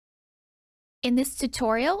In this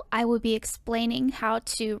tutorial, I will be explaining how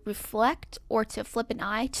to reflect or to flip an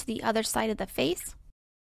eye to the other side of the face.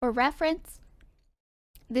 For reference,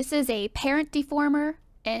 this is a parent deformer,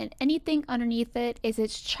 and anything underneath it is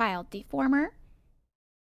its child deformer.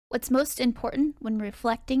 What's most important when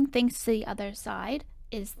reflecting things to the other side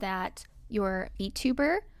is that your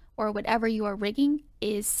VTuber or whatever you are rigging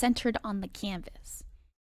is centered on the canvas.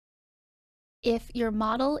 If your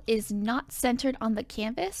model is not centered on the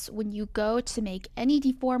canvas, when you go to make any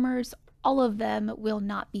deformers, all of them will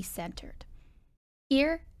not be centered.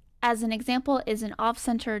 Here, as an example, is an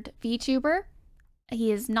off-centered VTuber.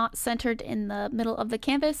 He is not centered in the middle of the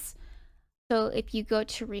canvas. So if you go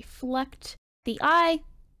to reflect the eye,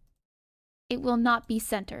 it will not be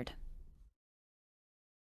centered.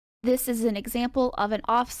 This is an example of an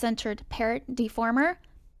off-centered parent deformer.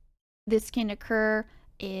 This can occur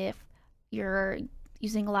if you're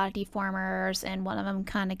using a lot of deformers and one of them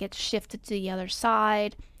kind of gets shifted to the other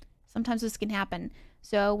side. Sometimes this can happen.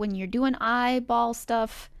 So when you're doing eyeball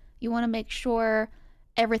stuff, you want to make sure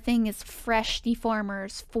everything is fresh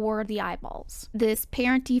deformers for the eyeballs. This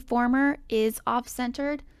parent deformer is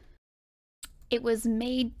off-centered. It was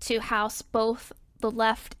made to house both the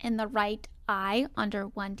left and the right eye under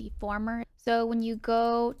one deformer. So when you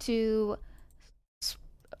go to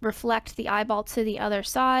reflect the eyeball to the other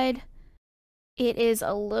side, it is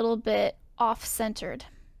a little bit off-centered.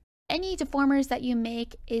 Any deformers that you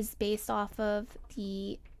make is based off of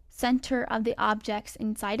the center of the objects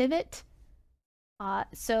inside of it.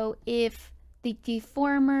 So if the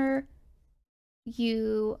deformer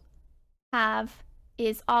you have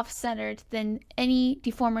is off-centered, then any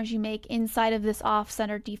deformers you make inside of this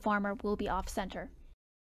off-centered deformer will be off-center.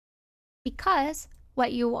 Because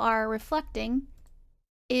what you are reflecting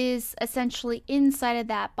is essentially inside of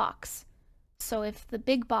that box. So if the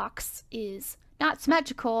big box is not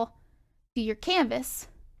symmetrical to your canvas,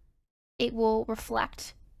 it will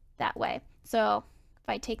reflect that way. So if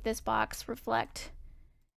I take this box, reflect,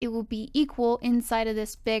 it will be equal inside of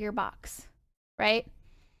this bigger box, right?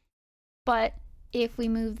 But if we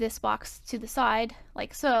move this box to the side,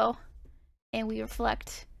 like so, and we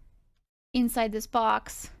reflect inside this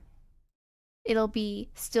box, it'll be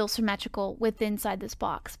still symmetrical with inside this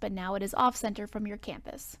box, but now it is off-center from your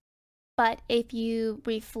canvas. But if you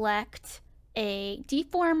reflect a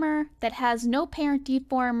deformer that has no parent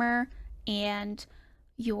deformer and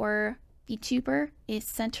your VTuber is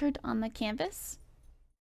centered on the canvas,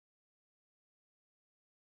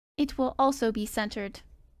 it will also be centered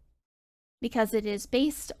because it is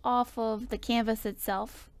based off of the canvas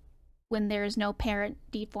itself when there is no parent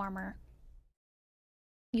deformer.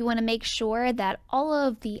 You want to make sure that all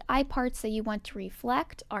of the eye parts that you want to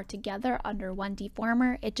reflect are together under one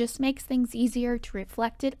deformer. It just makes things easier to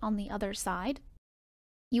reflect it on the other side.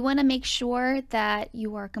 You want to make sure that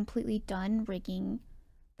you are completely done rigging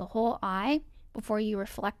the whole eye before you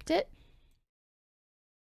reflect it.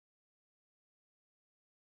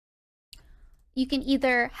 You can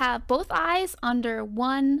either have both eyes under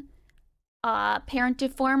one parent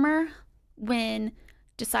deformer when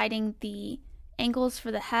deciding the angles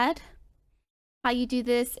for the head. How you do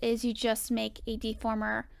this is you just make a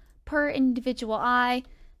deformer per individual eye,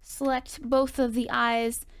 select both of the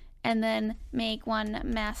eyes, and then make one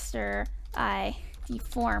master eye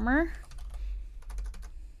deformer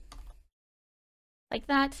like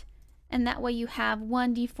that. And that way you have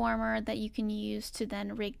one deformer that you can use to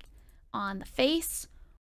then rig on the face,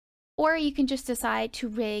 or you can just decide to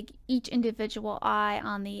rig each individual eye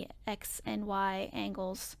on the X and Y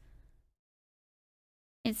angles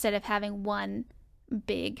instead of having one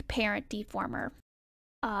big parent deformer.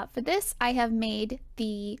 For this, I have made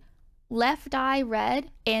the left eye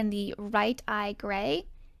red and the right eye gray.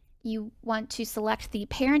 You want to select the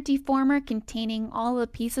parent deformer containing all the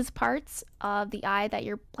pieces parts of the eye that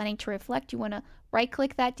you're planning to reflect. You want to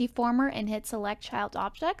right-click that deformer and hit Select Child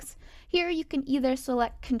Objects. Here you can either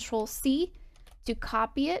select Control-C to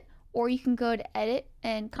copy it, or you can go to Edit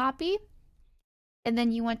and Copy. And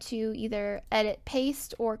then you want to either Edit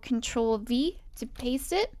Paste or Control-V to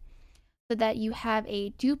paste it so that you have a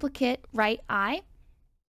duplicate right eye.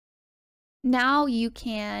 Now you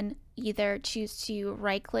can either choose to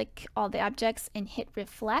right-click all the objects and hit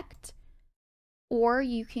Reflect, or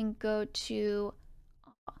you can go to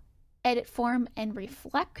Edit Form and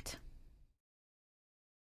Reflect.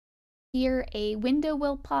 Here a window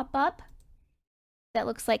will pop up that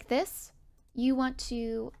looks like this. You want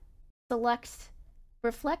to select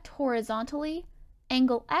Reflect horizontally,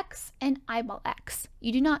 Angle X, and Eyeball X.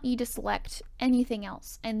 You do not need to select anything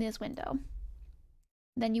else in this window.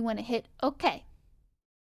 Then you want to hit OK.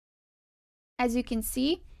 As you can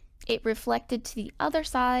see, it reflected to the other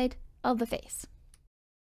side of the face.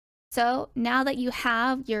 So now that you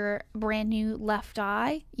have your brand new left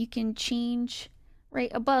eye, you can change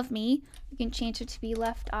right above me. You can change it to be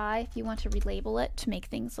left eye if you want to relabel it to make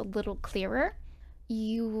things a little clearer.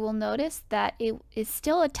 You will notice that it is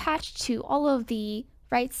still attached to all of the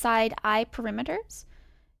right side eye perimeters.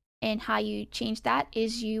 And how you change that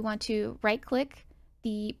is you want to right click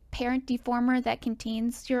the parent deformer that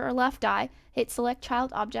contains your left eye, hit select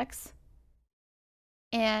child objects,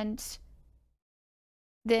 and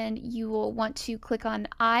then you will want to click on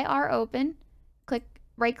IR open,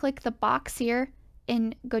 right click the box here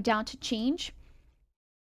and go down to change,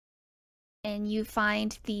 and you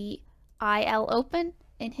find the IL open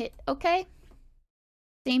and hit OK.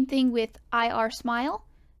 Same thing with IR smile,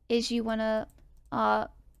 is you want to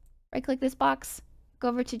right click this box, go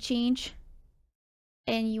over to change,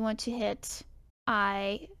 and you want to hit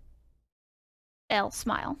IL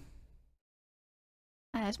smile.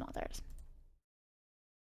 IL smile, there it is.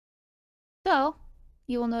 So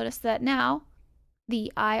you will notice that now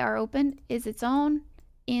the IR open is its own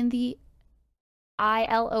and the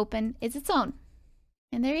IL open is its own.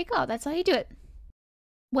 And there you go, that's how you do it.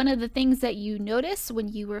 One of the things that you notice when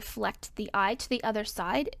you reflect the eye to the other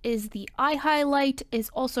side is the eye highlight is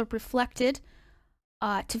also reflected.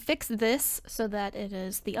 To fix this so that it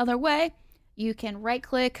is the other way, you can right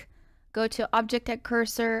click, go to object at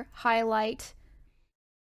cursor, highlight.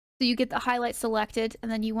 So you get the highlight selected,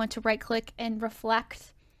 and then you want to right click and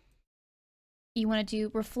reflect. You want to do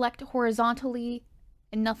reflect horizontally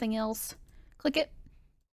and nothing else. Click it,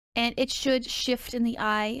 and it should shift in the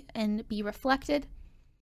eye and be reflected.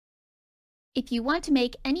 If you want to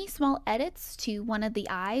make any small edits to one of the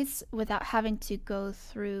eyes without having to go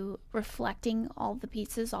through reflecting all the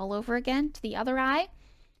pieces all over again to the other eye,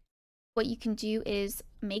 what you can do is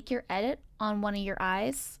make your edit on one of your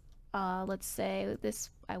eyes. Let's say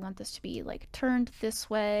I want this to be like turned this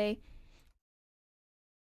way,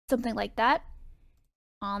 something like that.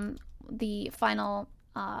 On the final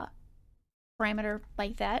parameter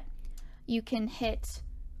like that, you can hit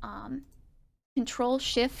Control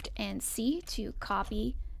Shift and C to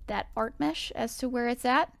copy that art mesh as to where it's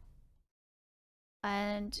at.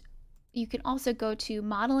 And you can also go to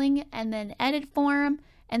modeling and then edit form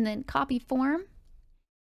and then copy form.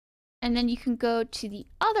 And then you can go to the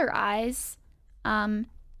other eyes, the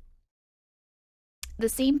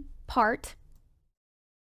same part,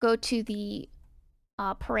 go to the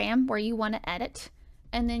param where you want to edit,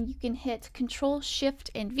 and then you can hit Control Shift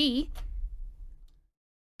and V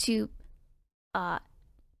to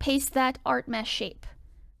paste that art mesh shape.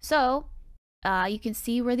 So you can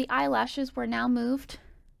see where the eyelashes were now moved,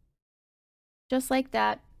 just like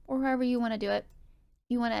that, or however you want to do it.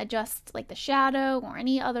 You want to adjust like the shadow or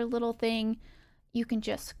any other little thing, you can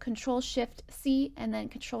just Control Shift C and then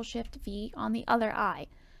Control Shift V on the other eye.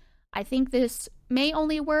 I think this may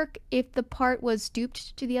only work if the part was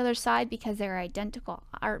duped to the other side because they're identical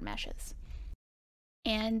art meshes.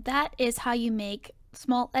 And that is how you make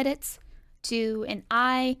small edits to an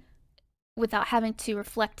eye without having to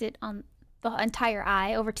reflect it on the entire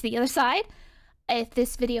eye over to the other side. If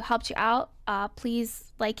this video helped you out,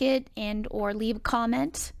 please like it and or leave a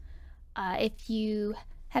comment. If you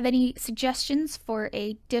have any suggestions for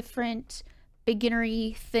a different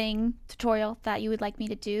beginnery thing tutorial that you would like me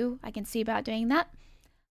to do, I can see about doing that.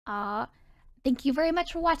 Thank you very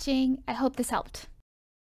much for watching. I hope this helped.